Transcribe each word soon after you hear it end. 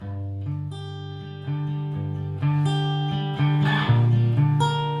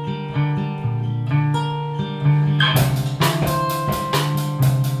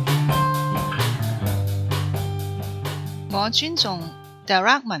尊重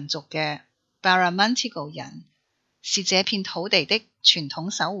Darug 民族嘅 Baramantigo 人，是這片土地的傳統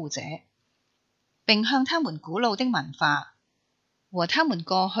守護者，並向他們古老的文化和他們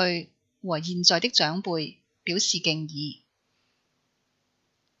過去和現在的長輩表示敬意。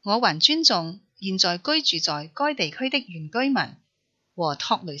我還尊重現在居住在該地區的原居民和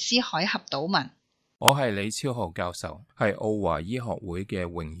托雷斯海峽島民。我係李超豪教授，係澳華醫學會嘅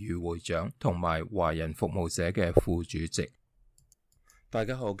榮譽會長同埋華人服務社嘅副主席。大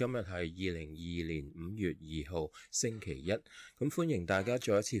家好，今日係2022年5月2號星期一，咁歡迎大家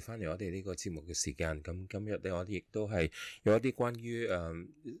再一次翻嚟我哋呢個節目嘅時間。咁今日呢，我哋亦都係有一啲關於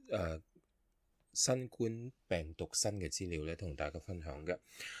新冠病毒新嘅資料咧，同大家分享嘅。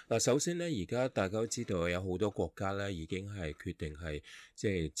嗱，首先呢，而家大家都知道有好多國家咧，已經係決定係即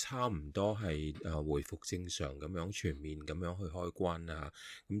係差唔多係回復正常咁樣全面咁樣去開關啊。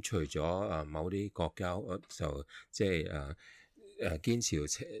咁除咗某啲國家就即係堅持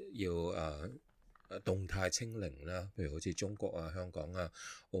要動態清零啦，譬如好似中國啊、香港啊、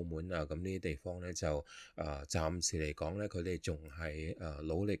澳門啊咁呢啲地方咧，就暫時嚟講咧，佢哋仲係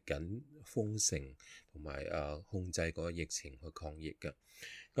努力緊封城同埋控制個疫情去抗疫嘅。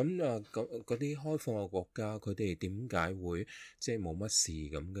咁嗰啲開放嘅國家，佢哋點解會即係冇乜事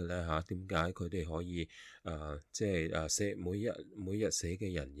咁嘅咧嚇？點解佢哋可以即係死每日死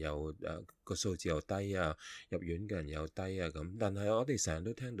嘅人又個數字又低啊，入院嘅人又低啊咁？但係我哋成日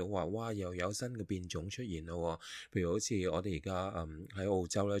都聽到話，哇又有新嘅變種出現咯喎！譬如好似我哋而家喺澳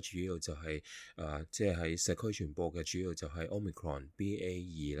洲咧，主要就係即係喺社區傳播嘅主要就係 Omicron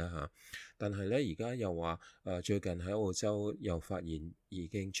BA2 啦嚇。但係咧而家又話最近喺澳洲又發現已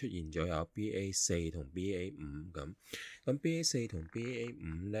經出現咗有 BA4 同 BA5 咁。咁 BA4 同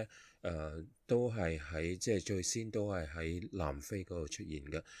BA5 咧都係喺即係最先都係喺南非嗰度出現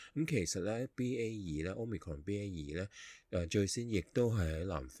嘅。咁其實咧 BA2 咧 Omicron BA2 咧最先亦都係喺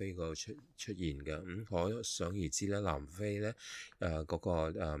南非嗰度出現嘅。可想而知咧，南非咧嗰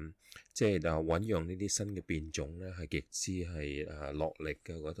個即係醖釀呢啲新嘅變種咧，係極之係落力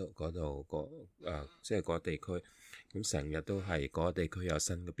嘅嗰度即係嗰個地區。咁成日都係嗰個地區有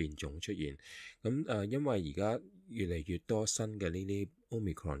新嘅變種出現。咁因為而家越嚟越多新嘅呢啲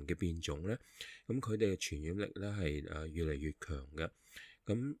Omicron 嘅變種咧，咁佢哋嘅傳染力咧係越嚟越強嘅。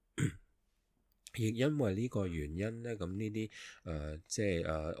咁亦因為呢個原因咧，咁呢啲即係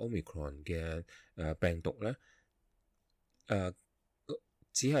Omicron 嘅病毒咧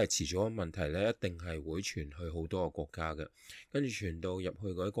只係遲早嘅問題咧，一定係會傳去好多個國家嘅，跟住傳到入去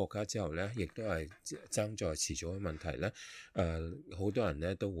嗰啲國家之後咧，亦都係爭在遲早嘅問題咧。好多人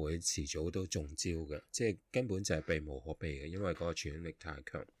咧都會遲早都中招嘅，即係根本就係避無可避嘅，因為嗰個傳染力太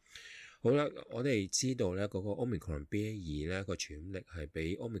強。好啦，我哋知道咧嗰個 Omicron BA2 咧個傳染力係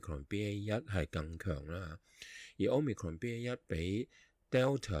比 Omicron BA1 係更強啦，而 Omicron BA1 比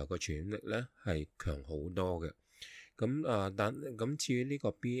Delta 個傳染力咧係強好多嘅。咁至於呢個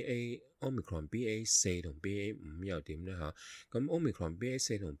Omicron BA4 同 BA5 又點咧嚇？咁 Omicron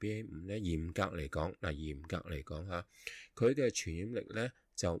BA4 同 BA5 咧嚴格嚟講嚇，佢嘅傳染力咧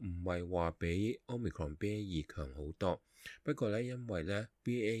就唔係話比 Omicron BA2 強好多。不過咧，因為咧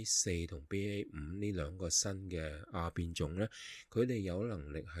BA4 同 BA5 呢兩個新嘅變種咧，佢哋有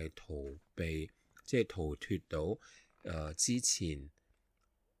能力係即係逃脫到之前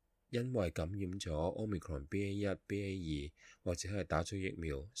因為感染咗 Omicron BA1、BA2 或者係打咗疫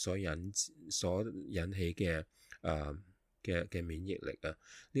苗所引起嘅免疫力啊。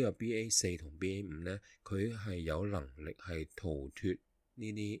呢個 BA4 同 BA5 咧，佢係有能力係逃脫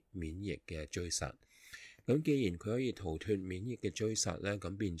呢啲免疫嘅追殺。咁既然佢可以逃脫免疫嘅追殺咧，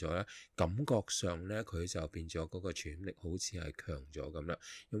咁變咗咧，感覺上咧佢就變咗嗰個傳染力好似係強咗咁啦。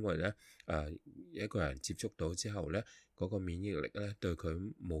因為咧一個人接觸到之後咧，嗰個免疫力咧對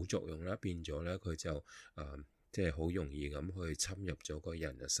佢冇作用啦，變咗咧佢就即係好容易咁去侵入咗個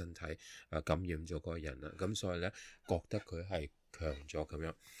人嘅身體，感染咗個人啦。咁所以咧覺得佢係強咗咁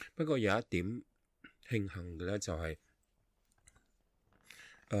樣。不過有一點慶幸嘅咧就係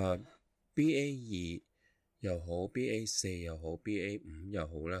BA2又好 BA4 又好 BA5 又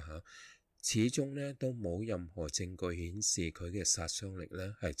好啦嚇，始終咧都冇任何證據顯示佢嘅殺傷力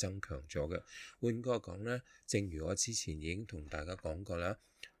咧係增強咗嘅。換句話講咧，正如我之前已經同大家講過啦，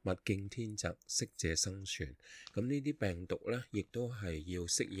物競天擇，適者生存。咁呢啲病毒咧，亦都係要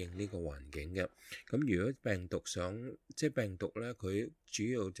適應呢個環境嘅。咁如果病毒咧，佢主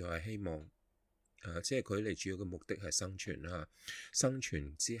要就係希望即係佢哋主要嘅目的係生存啦。生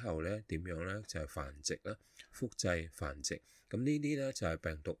存之後咧點樣咧？就係繁殖啦，複製繁殖。咁呢啲咧就係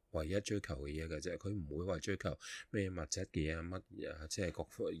病毒唯一追求嘅嘢嘅啫。佢唔會話追求咩物質嘅嘢，乜嘢即係各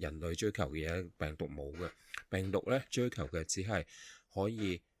人類追求嘅嘢，病毒冇嘅。病毒咧追求嘅只係可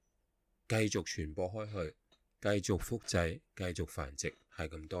以繼續傳播開去，繼續複製，繼續繁殖，係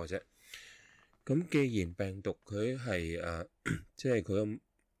咁多啫。咁既然病毒佢係即係佢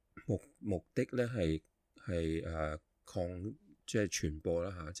嘅目的咧係抗即係傳播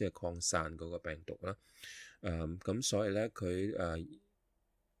啦嚇，即係擴散嗰個病毒啦。咁所以咧佢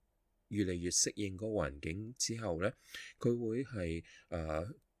越嚟越適應嗰個環境之後咧，佢會係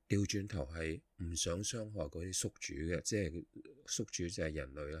調轉頭係唔想傷害嗰啲宿主嘅，即係宿主就係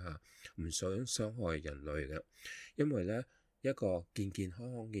人類啦嚇，唔想傷害人類嘅，因為咧一個健健康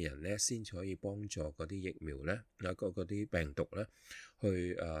康嘅人咧，先至可以幫助嗰啲疫苗咧，嗰啲病毒咧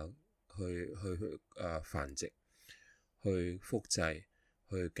去繁殖、去複製、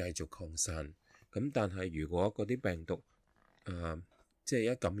去繼續擴散。咁但係如果嗰啲病毒即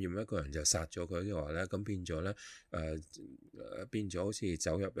係一感染一個人就殺咗佢嘅話咧，咁變咗咧變咗好似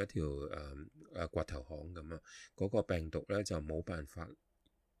走入一條掘頭巷咁啊！嗰個病毒咧就冇辦法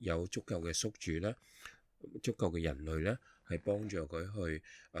有足夠嘅宿主咧，足夠嘅人類咧係幫助佢去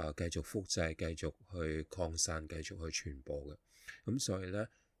繼續複製、繼續去擴散、繼續去傳播嘅。咁所以咧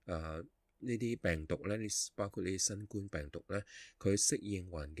呢啲病毒咧，包括呢啲新冠病毒咧，佢適應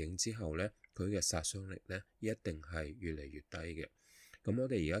環境之後咧，佢嘅殺傷力咧一定係越嚟越低嘅。咁我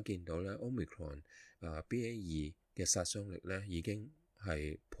哋而家見到咧，Omicron BA2嘅殺傷力咧已經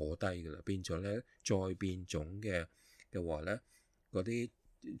係頗低㗎啦，變咗咧再變種嘅話咧，嗰啲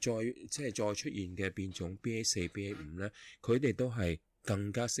再出現嘅變種 BA4、BA5咧，佢哋都係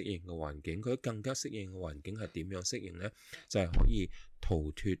更加適應嘅環境。佢更加適應嘅環境係點樣適應咧？就係可以逃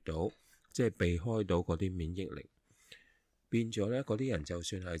脫到，即係避開到嗰啲免疫力，變咗咧嗰啲人就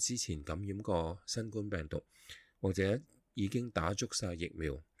算係之前感染過新冠病毒或者已經打足晒疫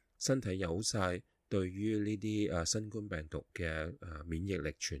苗，身體有晒對於呢啲新冠病毒嘅免疫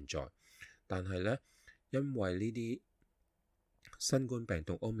力存在，但係咧因為呢啲新冠病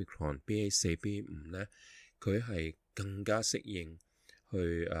毒 Omicron BA4、BA5 咧，佢係更加適應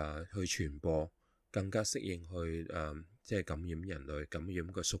去傳播，更加適應去即係感染人類、感染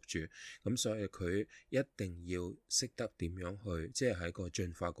個宿主，咁所以佢一定要識得點樣去，即係喺個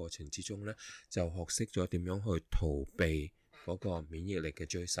進化過程之中咧，就學識咗點樣去逃避嗰個免疫力嘅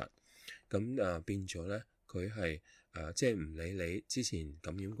追殺。咁變咗咧，佢係即係唔理你之前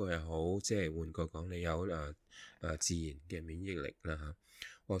感染過又好，即係換句講，你有自然嘅免疫力啦嚇，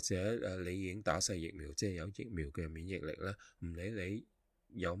或者你已經打晒疫苗，即係有疫苗嘅免疫力啦，唔理你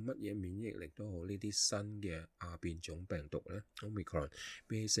有乜嘢免疫力都好，呢啲新嘅變種病毒咧 Omicron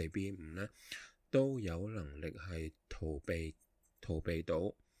BA4、BA5 咧都有能力係逃避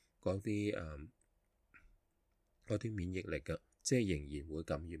到嗰啲免疫力嘅，即係仍然會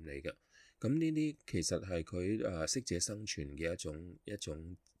感染你嘅。咁呢啲其實係佢適者生存嘅一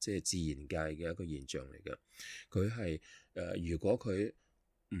種即係自然界嘅一個現象嚟嘅。佢係如果佢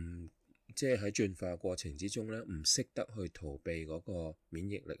唔即係喺進化過程之中咧，唔識得去逃避嗰個免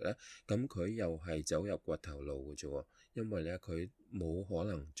疫力咧，咁佢又係走入掘頭路嘅啫喎。因為咧佢冇可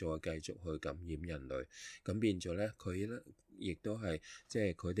能再繼續去感染人類，咁變咗咧佢咧亦都係即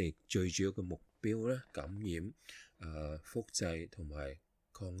係佢哋最主要嘅目標咧，感染、複製同埋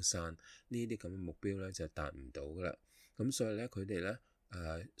擴散呢啲咁嘅目標咧就達唔到噶啦。咁所以咧佢哋咧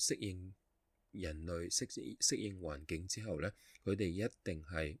適應人類適應環境之後咧，佢哋一定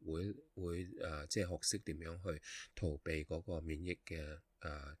係會即係學識點樣去逃避嗰個免疫嘅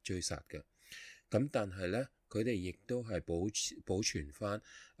追殺嘅。咁但係咧，佢哋亦都係保存翻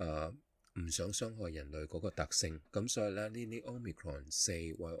唔想傷害人類嗰個特性。咁所以咧，呢啲 Omicron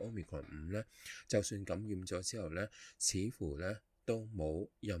 4或 Omicron 5咧，就算感染咗之後咧，似乎咧都冇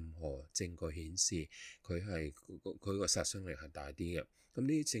任何證據顯示佢個殺傷力係大啲嘅。咁呢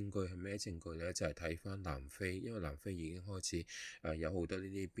啲證據係咩證據咧？就係睇翻南非，因為南非已經開始有好多呢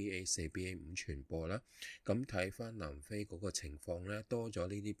啲 BA4、BA5 傳播啦。咁睇翻南非嗰個情況咧，多咗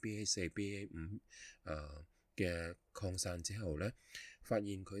呢啲 BA4、BA5嘅擴散之後咧，發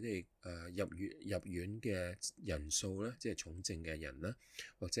現佢哋入院嘅人數咧，即係重症嘅人啦，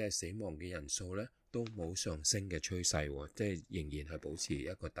或者係死亡嘅人數咧，都冇上升嘅趨勢喎，即係仍然係保持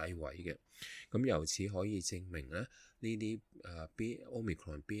一個低位嘅。咁由此可以證明咧，呢啲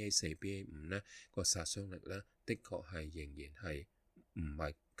Omicron BA4、BA5咧個殺傷力咧，的確係仍然係唔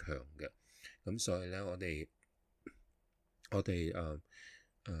係強嘅。咁所以咧，我哋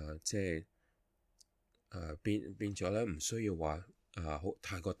即係變咗咧，唔需要話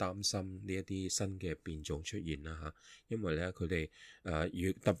太過擔心呢一啲新嘅變種出現啦嚇，因為咧佢哋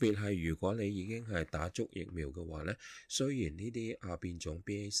特別係如果你已經係打足疫苗嘅話咧，雖然呢啲亞變種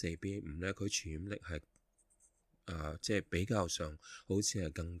BA4、BA5 咧，佢傳染力係即係比較上好似係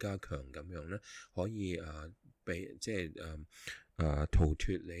更加強咁樣咧，可以逃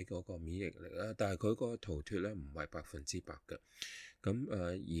脫你嗰個免疫力啦，但係佢個逃脫咧唔係100%嘅。咁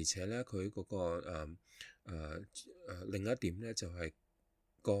而且咧佢嗰個另一點咧就係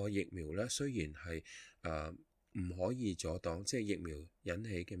個疫苗咧，雖然係唔可以阻擋，即係疫苗引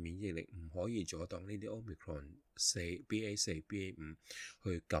起嘅免疫力唔可以阻擋呢啲 Omicron BA4、BA5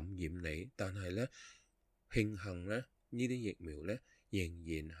 去感染你，但係咧慶幸咧呢啲疫苗咧仍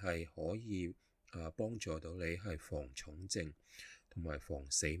然係可以幫助到你係防重症同埋防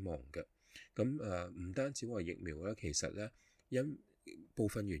死亡嘅。咁唔單止話疫苗咧，其實咧部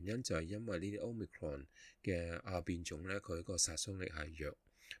分原因就係因為呢啲 Omicron 嘅亞變種咧，佢個殺傷力係弱，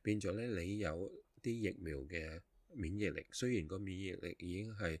變咗咧你有啲疫苗嘅免疫力，雖然個免疫力已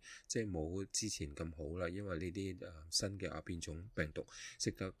經係即係冇之前咁好啦，因為呢啲新嘅亞變種病毒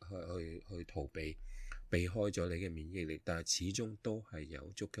識得去逃避開咗你嘅免疫力，但係始終都係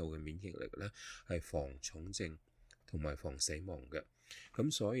有足夠嘅免疫力咧，係防重症同埋防死亡嘅。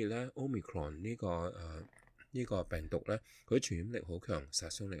咁所以咧 Omicron 呢個病毒咧，佢傳染力好強，殺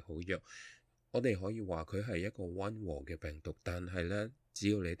傷力好弱。我哋可以話佢係一個溫和嘅病毒，但係咧，只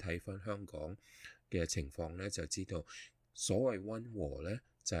要你睇返香港嘅情況咧，就知道所謂溫和咧，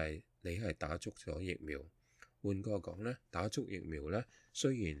就係你係打足咗疫苗。換句話講咧，打足疫苗咧，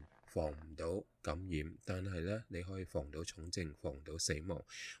雖然防唔到感染，但係咧你可以防到重症，防到死亡。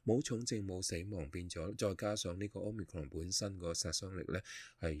冇重症冇死亡變咗，再加上呢個 Omicron 本身個殺傷力咧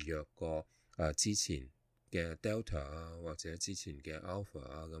係弱過之前嘅 Delta 啊，或者之前嘅 Alpha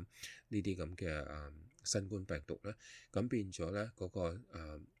啊，咁呢啲咁嘅新冠病毒咧，咁變咗咧嗰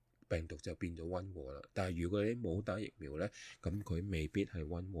個病毒就變咗溫和啦。但係如果你冇打疫苗咧，咁佢未必係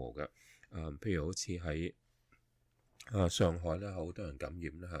溫和嘅。譬如好似喺上海咧，好多人感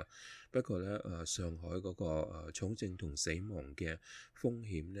染啦嚇。不過咧上海嗰個重症同死亡嘅風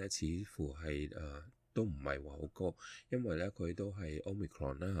險咧，似乎係都唔係話好高，因為咧佢都係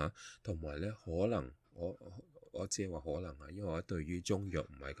Omicron 啦嚇，同埋咧可能我只係話可能啊，因為我對於中藥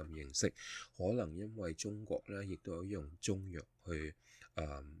唔係咁認識，可能因為中國咧亦都有用中藥去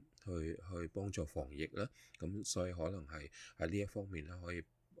幫助防疫啦，咁所以可能係喺呢一方面咧可以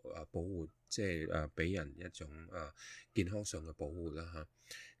保護，即係俾人一種健康上嘅保護啦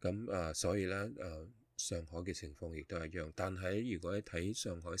嚇。咁所以咧上海嘅情況亦都係一樣，但係如果你睇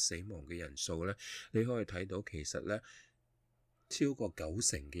上海死亡嘅人數咧，你可以睇到其實咧超過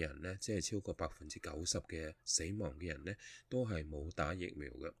90%嘅人咧，即係超過90%嘅死亡嘅人咧，都係冇打疫苗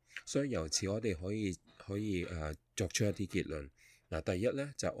嘅。所以由此我哋可以作出一啲結論。嗱，第一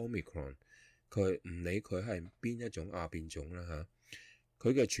咧就係 Omicron， 佢唔理佢係邊一種亞變種啦嚇，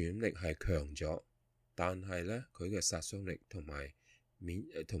佢嘅傳染力係強咗，但係咧佢嘅殺傷力同埋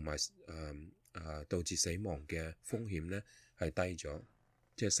導致死亡嘅風險咧係低咗，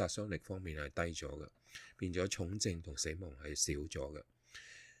即係殺傷力方面係低咗嘅，變咗重症同死亡係少咗嘅。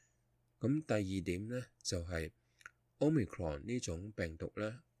咁第二點咧就係 Omicron 呢種病毒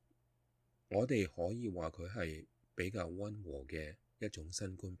咧，我哋可以話佢係比較溫和嘅一種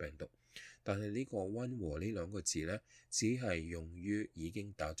新冠病毒，但係呢個溫和呢兩個字咧，只係用於已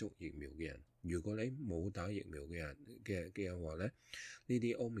經打足疫苗嘅人。如果你冇打疫苗嘅人嘅話咧，呢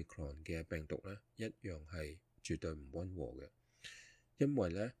啲 Omicron 嘅病毒咧一樣係絕對唔溫和嘅，因為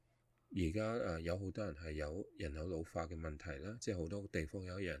咧而家有好多人係有人口老化嘅問題啦，即係好多地方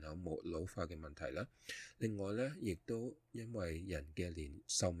有人口老化嘅問題啦。另外咧，亦都因為人嘅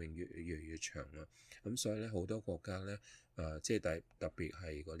壽命越嚟越長啦，咁所以咧好多國家咧即係特別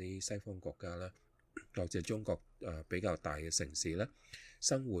係嗰啲西方國家啦，或者中國比較大嘅城市咧，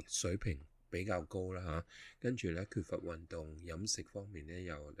生活水平比較高啦嚇，跟住咧缺乏運動，飲食方面咧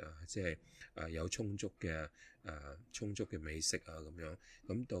又即係有充足嘅美食啊咁樣，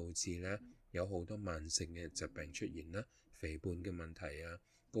咁導致咧有好多慢性嘅疾病出現啦，肥胖嘅問題啊、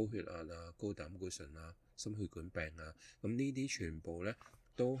高血壓啊、高膽固醇啊、心血管病啊，咁呢啲全部咧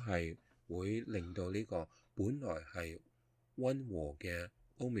都係會令到呢個本來係溫和嘅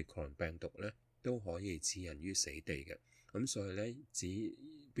Omicron 病毒咧都可以置人於死地嘅，咁所以咧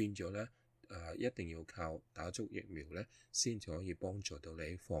變咗咧。一定要靠打足疫苗咧，先至可以幫助到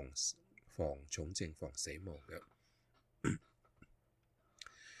你防重症、防死亡嘅。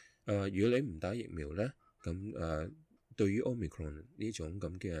如果你唔打疫苗咧，咁對於 Omicron 呢種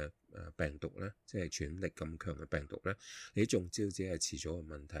咁嘅病毒咧，即係傳染力咁強嘅病毒咧，你中招只係遲早嘅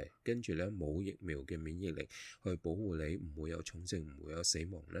問題，跟住咧冇疫苗嘅免疫力去保護你，唔會有重症，唔會有死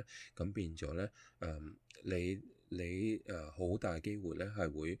亡咧，咁變咗咧你好大機會咧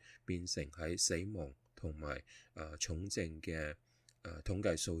係會變成喺死亡同埋重症嘅統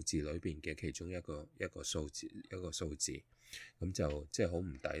計數字裏邊嘅其中一個數字，咁就即係好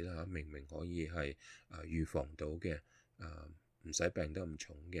唔抵啦。明明可以係預防到嘅，唔使病得咁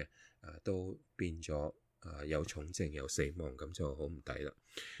重嘅，都變咗有重症有死亡，咁就好唔抵啦。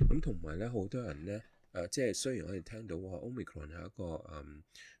咁同埋咧，好多人咧即係雖然我哋聽到話 Omicron 係一個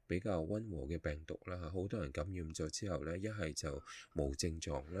比較溫和嘅病毒啦，好多人感染咗之後咧，一係就冇症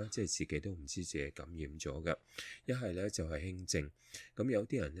狀啦，即係自己都唔知自己感染咗㗎；一係咧就係輕症。咁有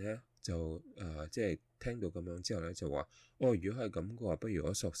啲人咧就即係聽到咁樣之後咧，就話：哦，如果係咁嘅話，不如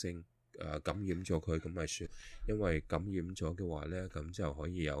我索性感染咗佢咁咪算，因為感染咗嘅話咧，咁就可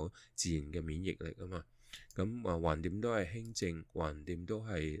以有自然嘅免疫力啊嘛。咁橫掂都係輕症，橫掂都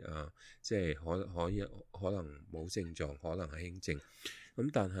係即係可能冇症狀，可能係輕症。咁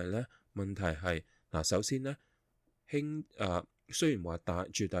但係咧問題係首先咧雖然話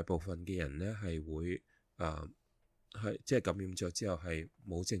絕大部分嘅人咧係會係即係感染咗之後係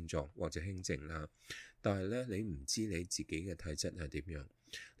冇症狀或者輕症啦，但係咧你唔知你自己嘅體質係點樣。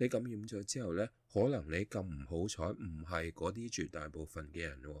你感染咗之後咧，可能你咁唔好彩，唔係嗰啲絕大部分嘅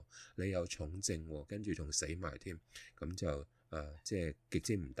人喎，你有重症喎，跟住仲死埋添，咁就即係極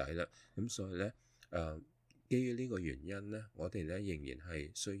之唔抵啦。咁所以咧基於呢個原因咧，我哋咧仍然係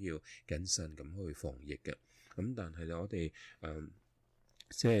需要謹慎咁去防疫嘅。咁但係我哋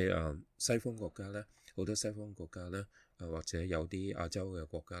即係西方國家咧，好多西方國家咧，或者有啲亞洲嘅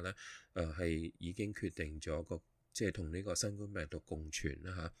國家咧，係已經決定咗即係同呢個新冠病毒共存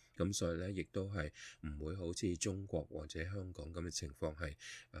啦嚇。咁所以咧，亦都係唔會好似中國或者香港咁嘅情況係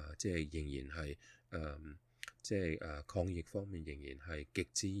即係仍然係即係抗疫方面仍然係極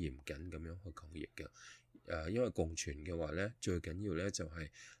之嚴謹咁樣去抗疫嘅。因為共存嘅話咧，最緊要咧就係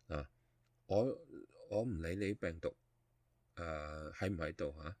我唔理你病毒喺唔喺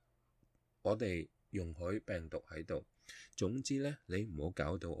度嚇，我哋容許病毒喺度。總之咧，你唔好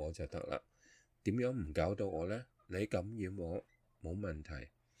搞到我就得啦。點樣唔搞到我咧？你感染我冇問題，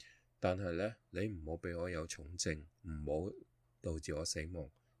但係咧你唔好俾我有重症，唔好導致我死亡。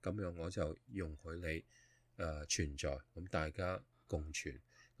咁樣我就容許你存在，咁大家共存，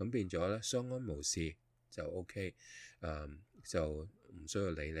咁變咗咧相安無事就 OK，就唔需要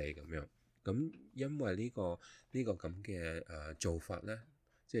理你咁樣。咁因為呢個咁嘅做法咧，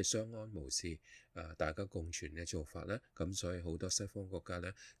即係相安無事，大家共存嘅做法咧，咁所以好多西方國家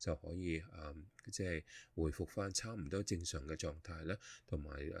咧就可以即係恢復翻差唔多正常嘅狀態咧，同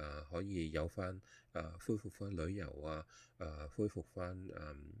埋可以有翻恢復翻旅遊恢復翻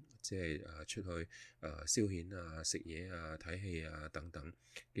即係出去消遣食嘢睇戲等等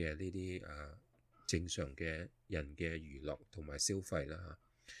嘅呢啲正常嘅人嘅娛樂同埋消費啦嚇。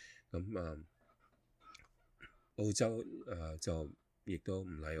咁澳洲就亦都唔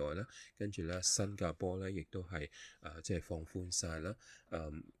例外啦，跟住咧新加坡咧亦都係即係放寬晒啦，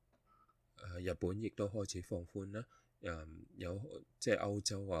日本亦都開始放寬啦，有即係歐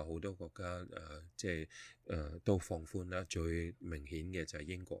洲好多國家即係都放寬啦，最明顯嘅就係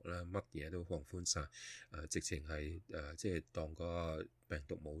英國啦，乜嘢都放寬晒，直情係即係當個病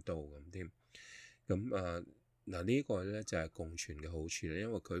毒冇到咁添。咁呢個咧就係共存嘅好處啦，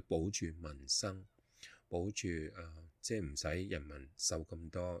因為佢保住民生，保住即係唔使人民受咁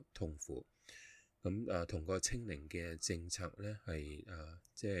多痛苦。咁同個清零嘅政策咧係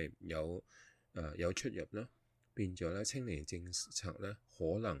即係有出入啦，變咗咧清零政策咧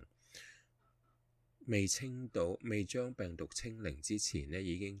可能未將病毒清零之前咧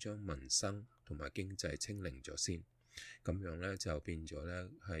已經將民生同埋經濟清零咗先，咁樣咧就變咗咧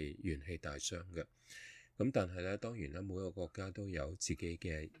係元氣大傷嘅。咁但係咧，當然啦，每個國家都有自己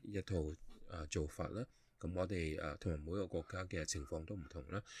嘅一套做法啦。咁我哋同埋每個國家嘅情況都唔同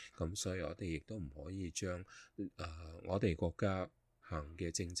啦。咁所以我哋亦都唔可以將我哋國家行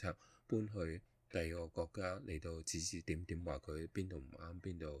嘅政策搬去第二個國家嚟到指指點點話佢邊度唔啱，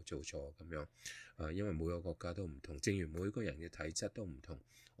邊度做錯咁樣。因為每個國家都唔同，正如每個人嘅體質都唔同，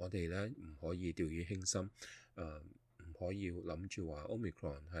我哋咧唔可以掉以輕心。唔可以諗住話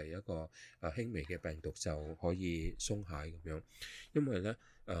Omicron 係一個輕微嘅病毒就可以鬆懈咁樣，因為咧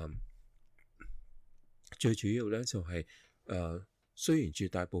最主要咧就係雖然絕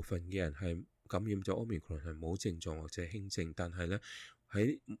大部分嘅人係感染咗 Omicron 係冇症狀或者輕症，但係咧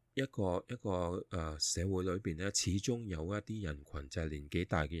喺一個社會裏邊咧，始終有一啲人群就係年紀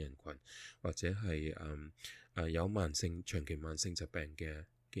大嘅人群，或者係有長期慢性疾病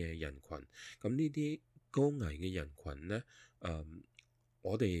嘅人群。咁呢啲高危嘅人群呢，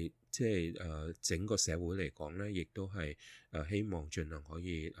我哋即係整個社會嚟講呢，亦都係希望盡量可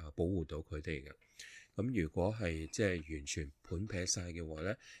以保護到佢哋嘅。咁如果係即係完全盤撇晒嘅話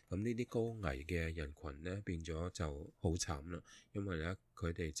呢，咁呢啲高危嘅人群呢，變咗就好慘啦，因為呢，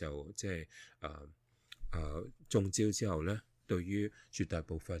佢哋就即係中招之後呢，對於絕大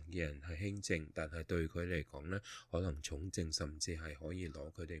部分嘅人係輕症，但係對佢嚟講呢，可能重症，甚至係可以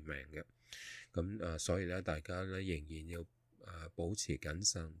攞佢哋命嘅。咁所以呢，大家呢仍然要保持謹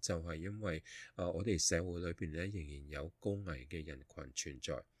慎，就係因為我哋社會裏邊呢，仍然有高危嘅人群存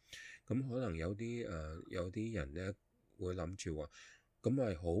在。咁可能有啲人呢會諗住話，咁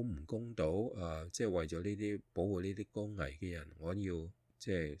係好唔公道即係為咗呢啲保護呢啲高危嘅人，我要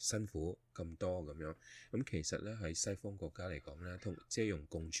即係辛苦咁多咁樣。咁其實呢，喺西方國家嚟講呢，即係用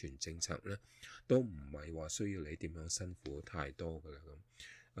共存政策呢，都唔係話需要你點樣辛苦太多噶啦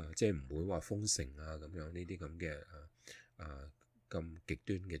咁。即係唔會話封城啊咁樣呢啲咁嘅咁極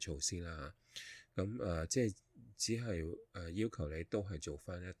端嘅措施啦。咁即係只係要求你都係做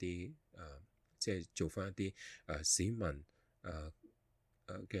翻一啲即係做翻一啲市民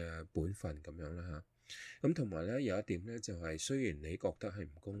嘅本分咁樣啦嚇。咁同埋咧有一點咧，就係雖然你覺得係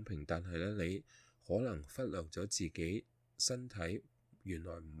唔公平，但係咧你可能忽略咗自己身體原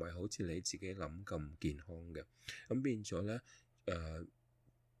來唔係好似你自己諗咁健康嘅。咁變咗咧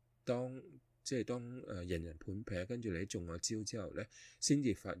當人人盤劈，跟住你中咗招之後咧，先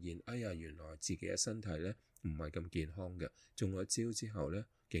至發現，哎呀，原來自己嘅身體咧唔係咁健康嘅。中咗招之後咧，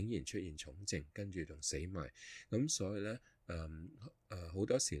竟然出現重症，跟住仲死埋。咁所以咧，好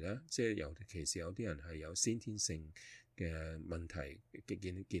多時咧，即係尤其是有啲人係有先天性嘅問題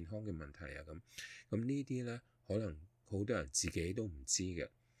嘅健康嘅問題啊，咁呢啲咧，可能好多人自己都唔知嘅，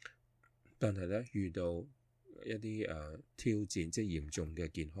但係咧遇到一啲挑戰，即係嚴重嘅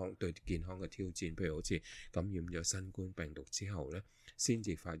對健康嘅挑戰，譬如好似感染咗新冠病毒之後咧，先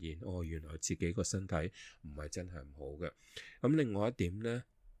至發現原來自己個身體唔係真係唔好嘅。咁另外一點咧，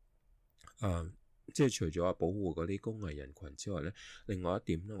即係除咗話保護嗰啲高危人群之外咧，另外一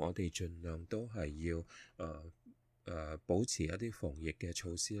點咧，我哋盡量都係要保持一啲防疫嘅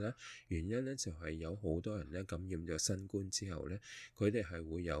措施啦。原因咧就係有好多人咧感染咗新冠之後咧，佢哋係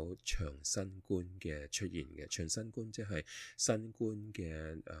會有長新冠嘅出現嘅。長新冠即係新冠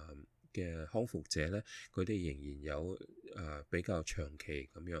嘅康復者咧，佢哋仍然有比較長期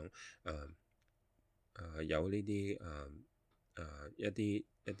咁樣有呢啲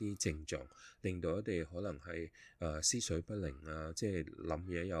一啲症狀，令到佢哋可能係思緒不靈啊，即係諗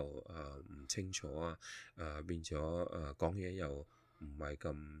嘢又唔清楚啊，變咗講嘢又唔係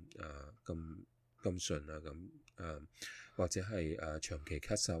咁順啊，或者係長期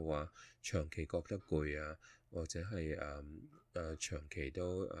咳嗽啊，長期覺得攰啊，或者係長期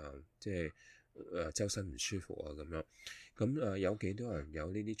都即係周身唔舒服啊咁樣。咁有幾多人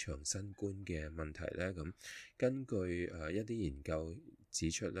有呢啲長新冠嘅問題咧？咁根據一啲研究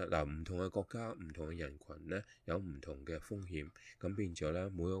指出咧，唔同嘅國家、唔同嘅人群咧，有唔同嘅風險。咁變咗咧，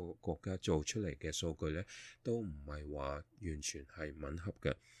每一個國家做出嚟嘅數據咧，都唔係話完全係吻合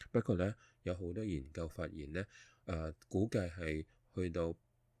嘅。不過咧，有好多研究發現咧，估計係去到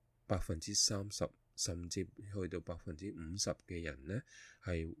30%，甚至去到50%嘅人咧，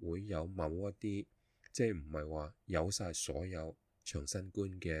係會有某一啲，即係唔係話有晒所有長新冠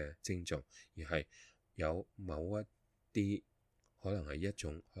嘅症狀，而係有某一啲可能係一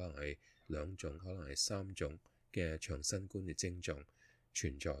種，可能係兩種，可能係三種嘅長新冠嘅症狀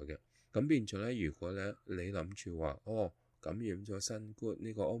存在嘅。咁變咗咧，如果咧你諗住話感染咗新冠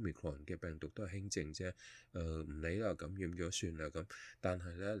呢個 Omicron 嘅病毒都係輕症啫，唔理啦，感染咗算啦咁。但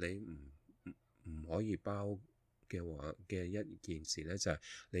係咧，你唔可以包嘅話嘅一件事咧，就係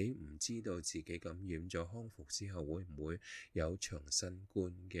你唔知道自己感染咗康復之後會唔會有長新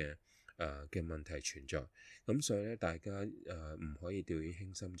冠嘅問題存在。咁所以咧，大家唔可以掉以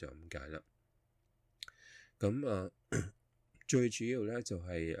輕心，就咁解啦。咁最主要咧就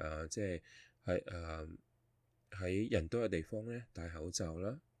係即係喺人多嘅地方咧戴口罩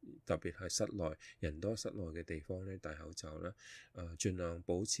啦，特別係室內人多室內嘅地方咧戴口罩啦，盡量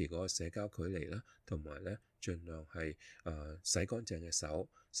保持嗰個社交距離啦，同埋咧盡量係洗乾淨嘅手。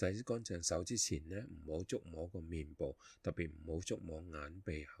洗乾淨手之前咧，唔好觸摸個面部，特別唔好觸摸眼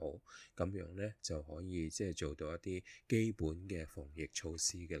鼻口，咁樣咧就可以即係做到一啲基本嘅防疫措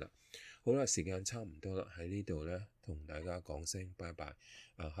施嘅啦。好啦，時間差唔多啦，喺呢度咧同大家講聲拜拜。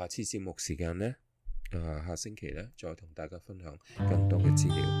下次節目時間咧，下星期咧再同大家分享更多嘅資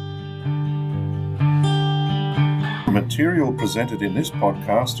料。The material presented in this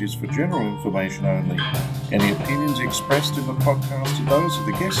podcast is for general information only. Any opinions expressed in the podcast are those of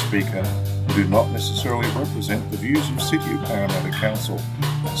the guest speaker and do not necessarily represent the views of City of Parramatta Council.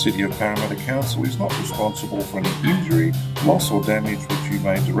 City of Parramatta Council is not responsible for any injury, loss or damage which you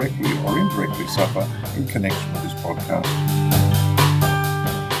may directly or indirectly suffer in connection with this podcast.